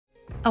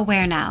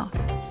Aware Now,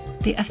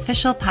 the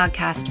official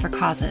podcast for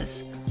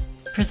causes.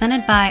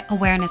 Presented by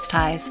Awareness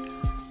Ties,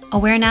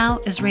 Aware Now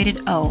is rated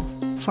O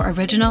for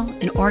original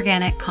and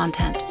organic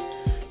content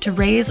to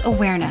raise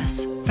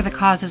awareness for the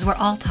causes we're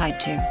all tied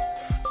to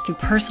through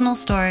personal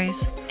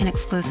stories and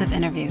exclusive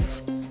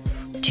interviews.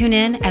 Tune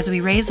in as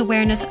we raise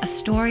awareness a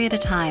story at a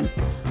time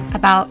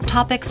about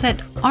topics that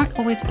aren't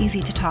always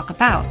easy to talk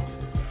about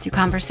through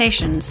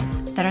conversations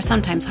that are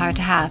sometimes hard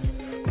to have.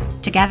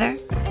 Together,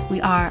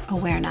 we are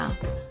Aware Now.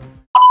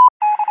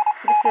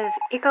 This is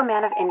Eco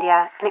Man of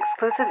India, an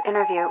exclusive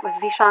interview with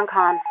Zeeshan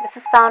Khan. This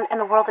is found in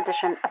the World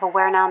edition of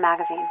Aware Now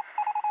magazine.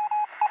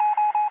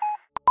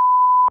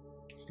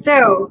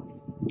 So,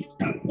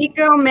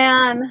 Eco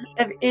Man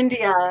of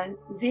India,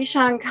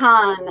 Zeeshan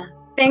Khan,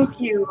 thank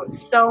you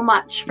so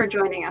much for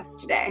joining us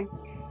today.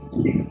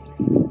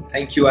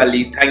 Thank you,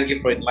 Ali. Thank you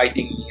for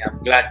inviting me. I'm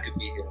glad to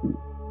be here.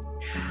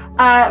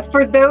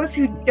 For those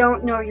who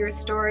don't know your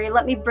story,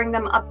 let me bring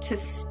them up to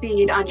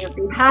speed on your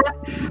behalf.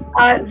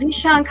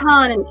 Zeeshan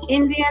Khan, an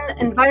Indian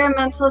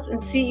environmentalist and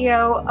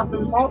CEO of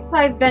the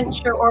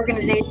multi-venture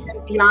organization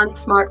Beyond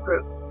Smart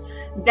Group,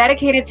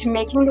 dedicated to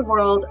making the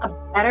world a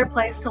better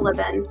place to live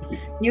in.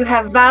 You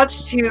have vowed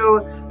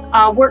to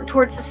work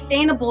towards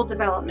sustainable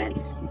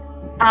development,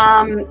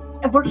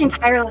 working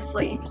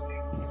tirelessly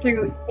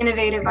through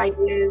innovative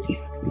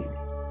ideas.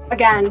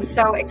 Again,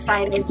 so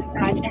excited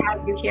to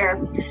have you here.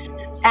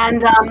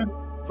 And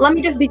let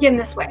me just begin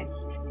this way.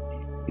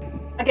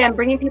 Again,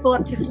 bringing people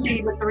up to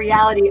speed with the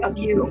reality of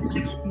you.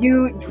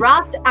 You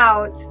dropped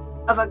out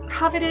of a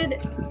coveted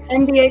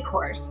MBA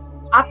course,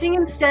 opting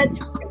instead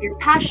to pick your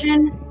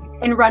passion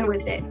and run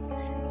with it.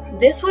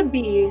 This would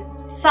be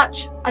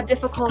such a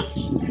difficult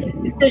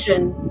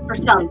decision for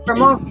some, for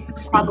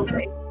most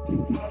probably.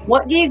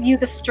 What gave you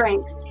the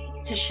strength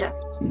to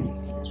shift?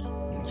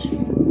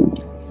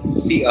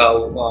 See,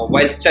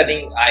 while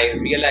studying, I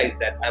realized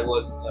that I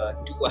was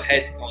too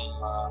ahead from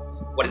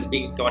what is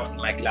being taught in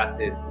my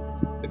classes,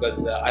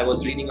 because I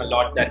was reading a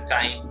lot that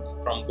time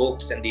from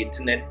books and the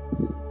internet.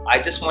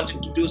 I just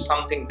wanted to do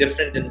something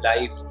different in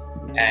life,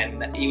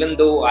 and even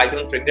though I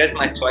don't regret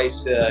my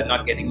choice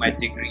not getting my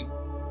degree,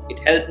 it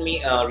helped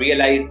me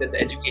realize that the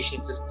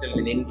education system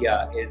in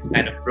India is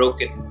kind of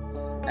broken,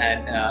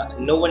 and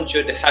no one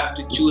should have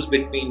to choose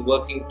between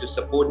working to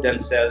support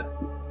themselves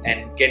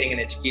and getting an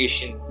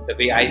education the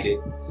way I did.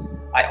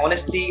 I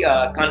honestly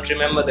can't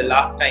remember the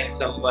last time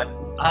someone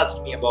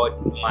asked me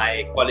about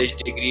my college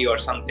degree or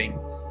something.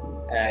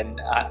 And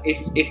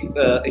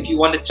if you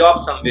want a job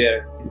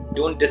somewhere,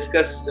 don't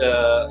discuss,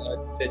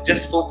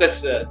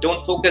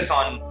 don't focus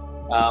on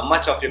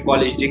much of your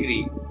college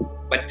degree,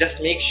 but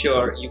just make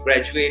sure you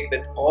graduate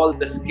with all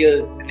the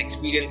skills and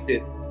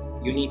experiences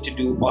you need to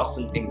do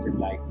awesome things in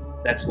life.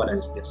 That's what I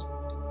suggest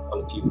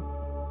all of you.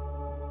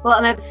 Well,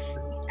 and that's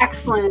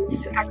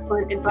excellent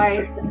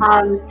advice.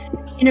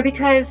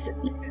 Because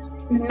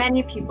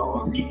many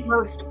people,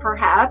 most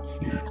perhaps,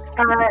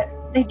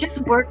 they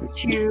just work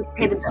to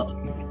pay the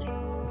bills.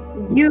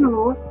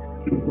 You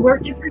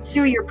work to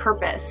pursue your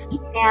purpose,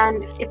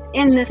 and it's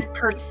in this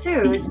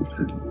pursuit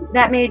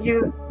that made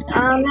you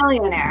a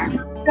millionaire.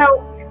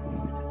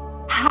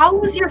 So, how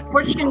was your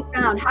fortune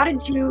found? How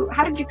did you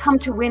come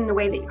to win the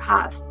way that you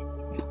have?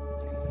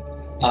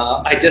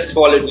 I just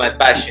followed my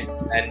passion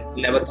and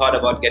never thought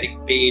about getting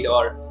paid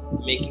or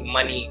making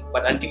money,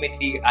 but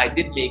ultimately I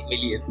did make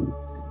millions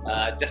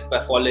just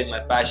by following my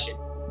passion.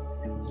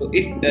 So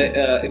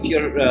if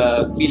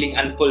you're feeling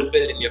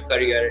unfulfilled in your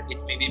career,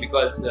 it may be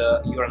because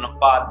you're on a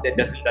path that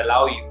doesn't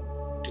allow you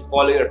to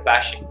follow your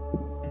passion.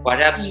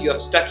 Perhaps you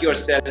have stuck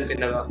yourself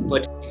in a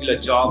particular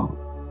job,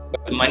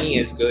 but the money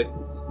is good.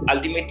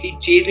 Ultimately,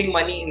 chasing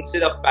money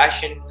instead of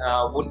passion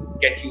won't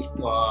get you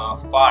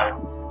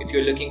far if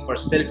you're looking for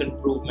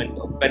self-improvement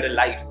or better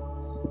life.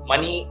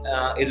 Money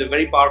is a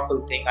very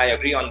powerful thing. I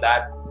agree on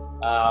that.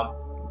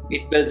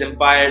 It builds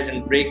empires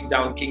and breaks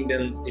down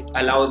kingdoms. It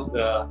allows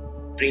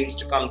dreams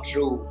to come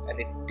true, and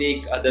it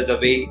takes others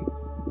away.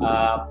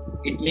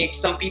 It makes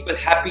some people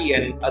happy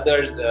and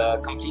others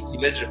completely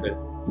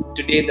miserable.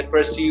 Today, the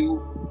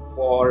pursuit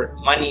for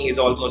money is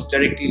almost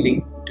directly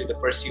linked to the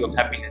pursuit of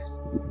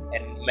happiness.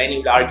 And many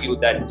would argue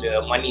that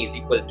money is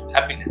equal to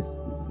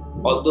happiness.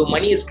 Although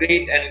money is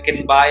great and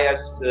can buy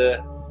us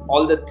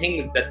all the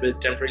things that will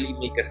temporarily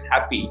make us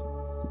happy,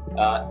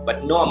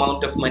 but no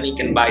amount of money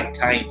can buy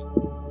time.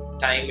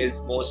 Time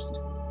is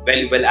most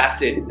valuable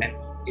asset, and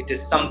it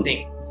is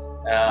something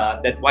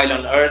that while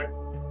on earth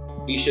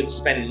we should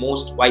spend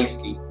most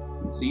wisely.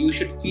 So you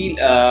should feel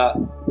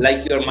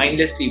like you're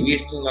mindlessly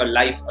wasting your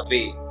life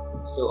away.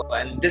 So,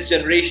 and this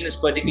generation is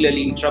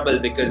particularly in trouble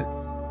because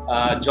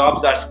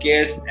jobs are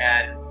scarce,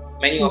 and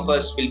many of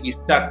us will be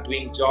stuck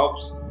doing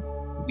jobs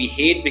we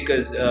hate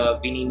because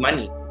we need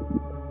money.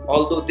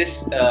 Although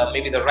this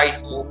may be the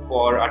right move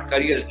for our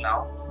careers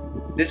now,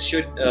 this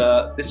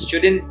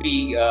shouldn't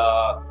be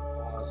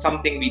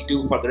something we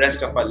do for the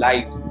rest of our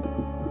lives.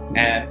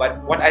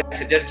 But what I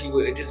suggest you,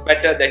 it is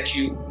better that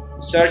you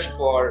search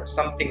for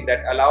something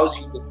that allows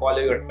you to follow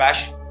your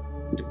passion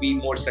to be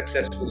more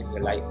successful in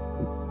your life.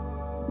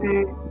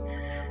 Right.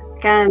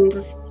 Again,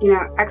 just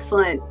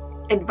excellent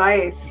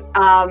advice.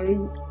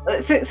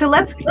 So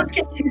let's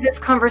get to this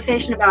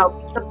conversation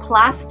about the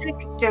Plastic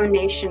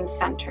Donation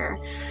Center,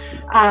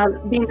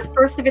 being the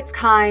first of its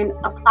kind,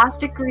 a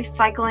plastic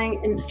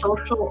recycling and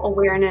social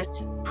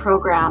awareness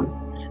program.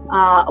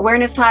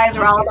 Awareness ties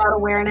are all about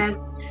awareness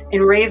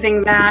and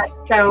raising that.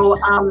 So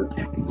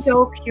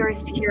so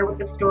curious to hear what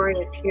the story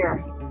is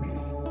here.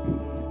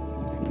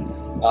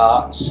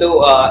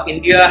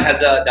 India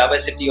has a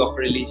diversity of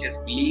religious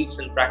beliefs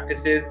and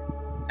practices,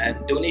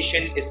 and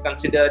donation is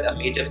considered a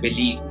major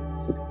belief.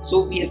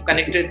 So we have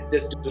connected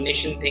this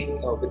donation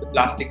thing with the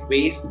plastic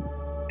waste,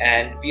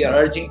 and we are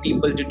urging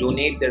people to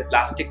donate their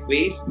plastic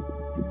waste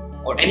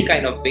or any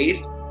kind of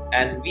waste.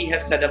 And we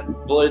have set up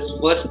world's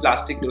first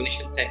plastic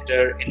donation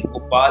center in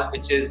Bhopal,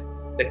 which is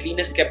the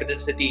cleanest capital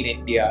city in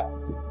India,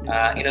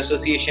 in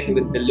association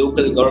with the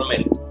local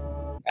government.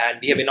 And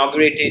we have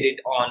inaugurated it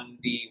on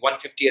the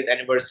 150th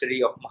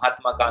anniversary of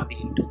Mahatma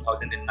Gandhi in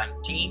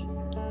 2019.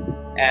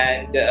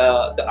 And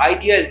the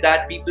idea is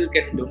that people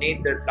can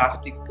donate their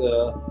plastic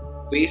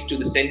waste to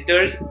the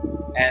centers,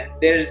 and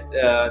there's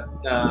a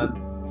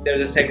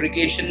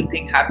segregation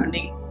thing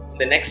happening in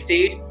the next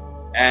stage.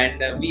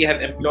 And we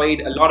have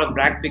employed a lot of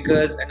rag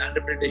pickers and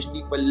underprivileged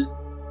people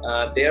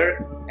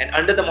there. And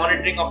under the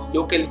monitoring of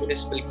local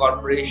municipal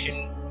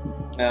corporation,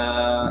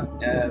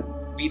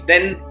 we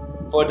then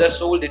further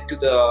sold it to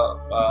the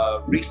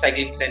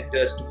recycling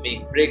centers to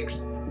make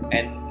bricks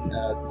and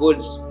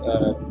goods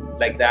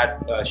like that,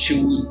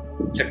 shoes,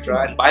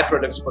 etc., and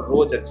byproducts for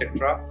roads,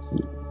 etc.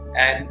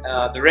 And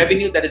the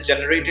revenue that is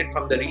generated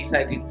from the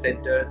recycling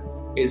centers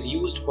is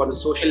used for the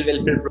social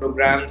welfare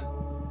programs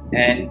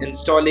and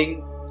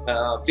installing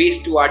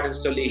waste to art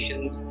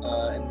installations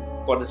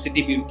for the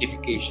city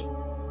beautification.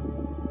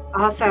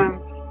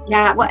 Awesome.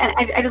 Yeah, well, and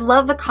I just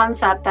love the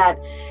concept that,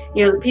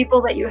 the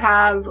people that you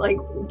have like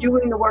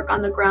doing the work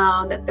on the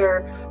ground, that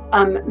they're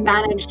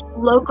managed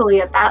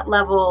locally at that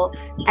level,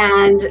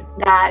 and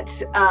that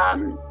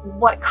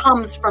what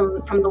comes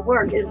from the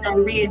work is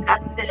then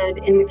reinvested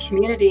in the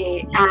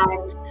community,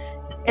 and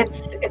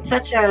it's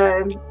such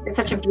a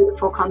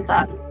beautiful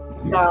concept.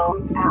 So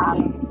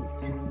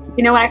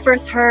when I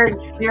first heard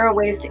Zero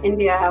Waste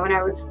India, when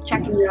I was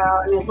checking it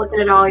out and I was looking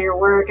at all your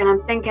work, and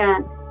I'm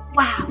thinking,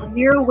 wow,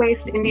 Zero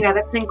Waste India,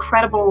 that's an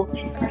incredible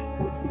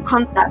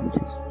concept.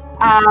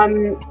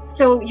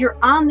 So you're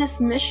on this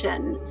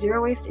mission,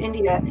 Zero Waste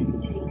India.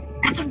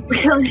 That's a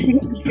really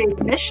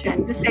big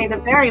mission, to say the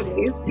very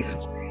least.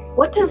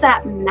 What does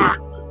that map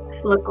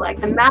look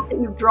like? The map that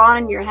you've drawn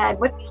in your head,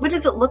 what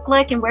does it look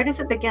like, and where does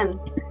it begin?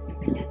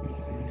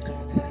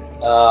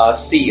 I'll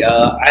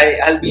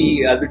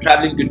be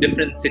traveling to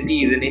different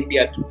cities in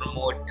India to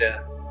promote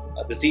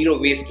the zero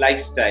waste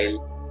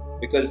lifestyle,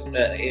 because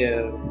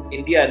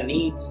India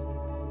needs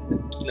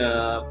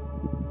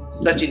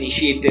such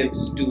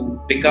initiatives to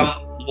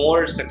become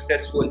more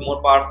successful,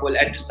 more powerful,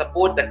 and to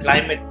support the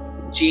climate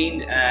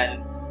change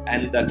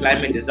and the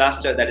climate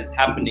disaster that is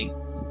happening.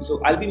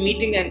 So I'll be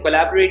meeting and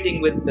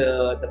collaborating with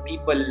the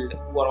people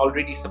who are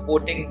already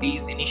supporting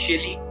these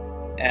initially,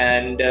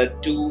 and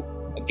to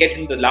get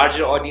into the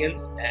larger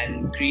audience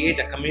and create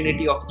a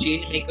community of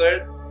change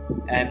makers.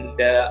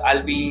 And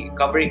I'll be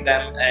covering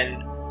them,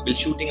 and will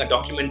shooting a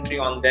documentary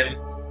on them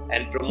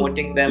and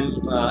promoting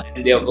them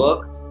and their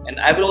work. And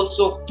I will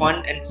also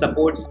fund and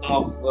support some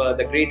of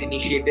the great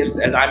initiatives,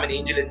 as I'm an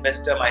angel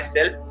investor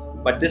myself.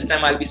 But this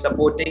time I'll be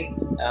supporting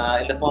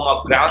in the form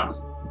of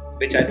grants,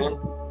 which I don't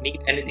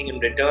need anything in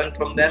return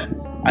from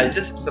them. I'll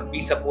just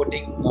be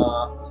supporting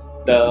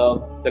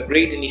the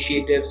great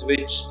initiatives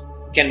which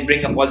can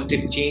bring a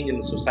positive change in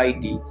the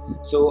society.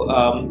 So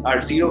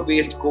our zero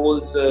waste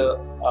goals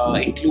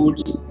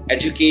includes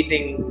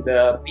educating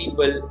the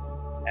people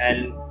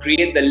and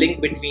create the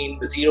link between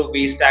the zero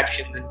waste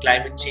actions and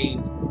climate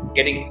change,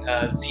 getting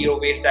zero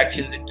waste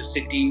actions into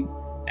city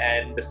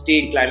and the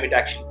state climate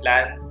action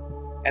plans.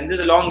 And there's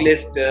a long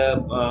list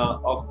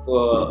of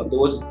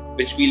those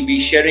which we'll be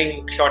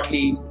sharing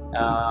shortly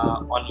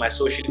on my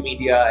social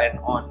media and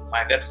on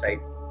my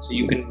website. So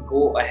you can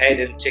go ahead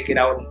and check it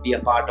out and be a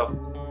part of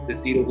the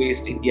Zero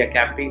Waste India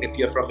campaign if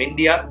you're from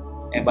India.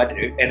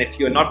 And if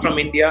you're not from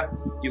India,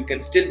 you can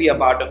still be a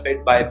part of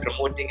it by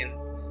promoting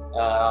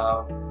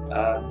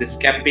this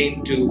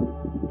campaign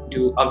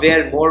to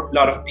aware a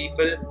lot of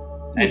people,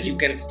 and you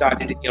can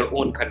start it in your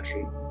own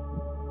country.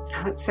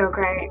 Oh, that's so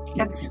great.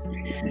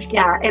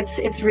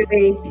 It's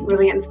really,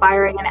 really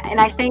inspiring. And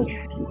I think,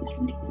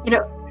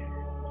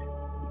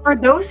 for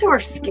those who are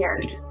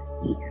scared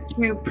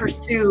to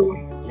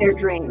pursue their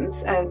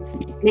dreams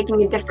of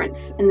making a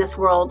difference in this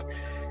world,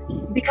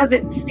 because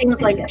it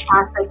seems like a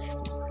path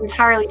that's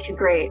entirely too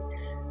great,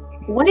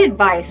 what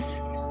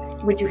advice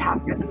would you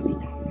have for them?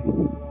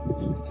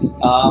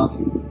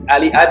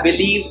 Ali, I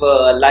believe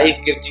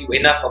life gives you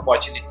enough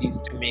opportunities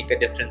to make a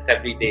difference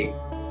every day,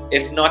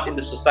 if not in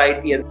the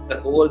society as a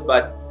whole,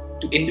 but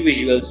to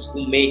individuals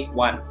who make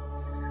one.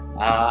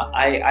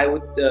 I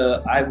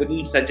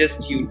wouldn't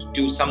suggest you to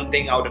do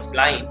something out of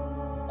line.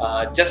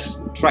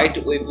 just try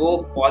to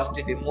evoke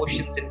positive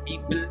emotions in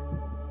people,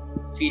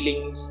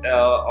 feelings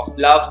of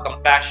love,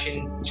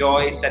 compassion,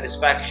 joy,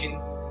 satisfaction,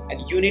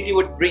 and unity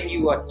would bring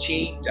you a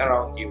change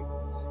around you.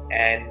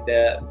 And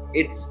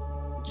it's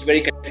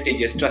very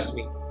contagious, trust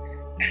me.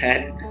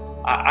 And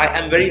I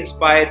am very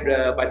inspired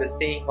by the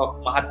saying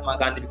of Mahatma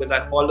Gandhi, because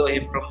I follow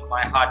him from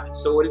my heart and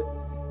soul.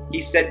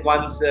 He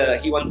once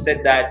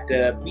said that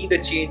be the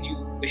change you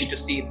wish to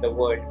see in the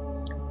world.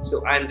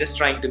 So I'm just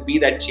trying to be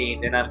that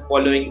change, and I'm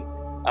following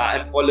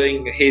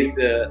his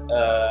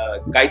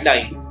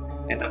guidelines,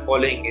 and I'm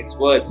following his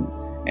words.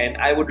 And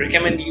I would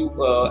recommend you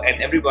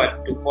and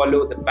everyone to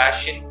follow the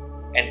passion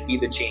and be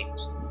the change.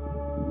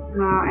 Oh,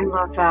 I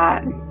love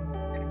that.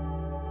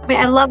 I mean,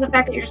 I love the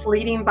fact that you're just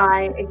leading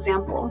by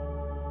example,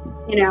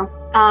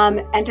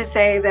 and to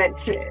say that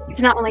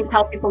to not only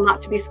tell people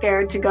not to be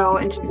scared to go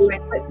and to do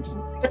it,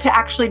 but to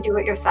actually do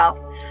it yourself.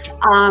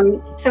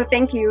 So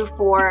thank you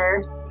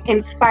for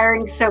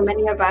inspiring so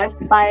many of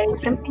us by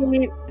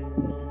simply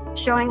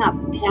showing up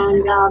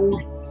and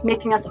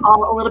making us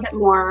all a little bit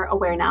more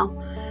aware now.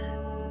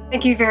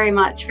 Thank you very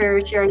much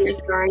for sharing your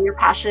story, your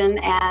passion,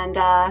 and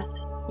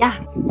yeah.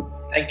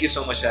 Thank you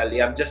so much,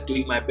 Ali. I'm just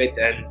doing my bit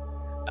and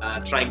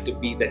trying to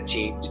be that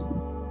change.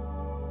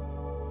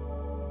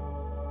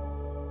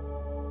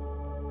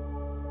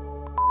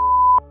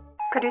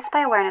 Produced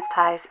by Awareness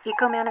Ties,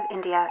 Eco-Man of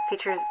India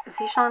features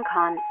Zishan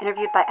Khan,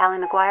 interviewed by Ali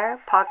McGuire,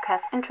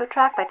 podcast intro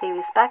track by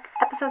Thavius Beck,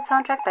 episode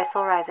soundtrack by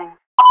Soul Rising.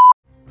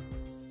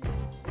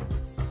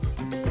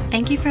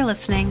 Thank you for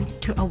listening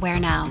to Aware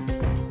Now.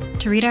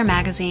 To read our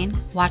magazine,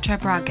 watch our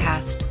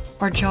broadcast,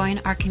 or join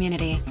our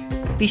community,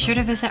 be sure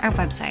to visit our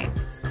website,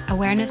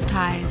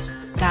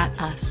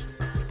 awarenessties.us.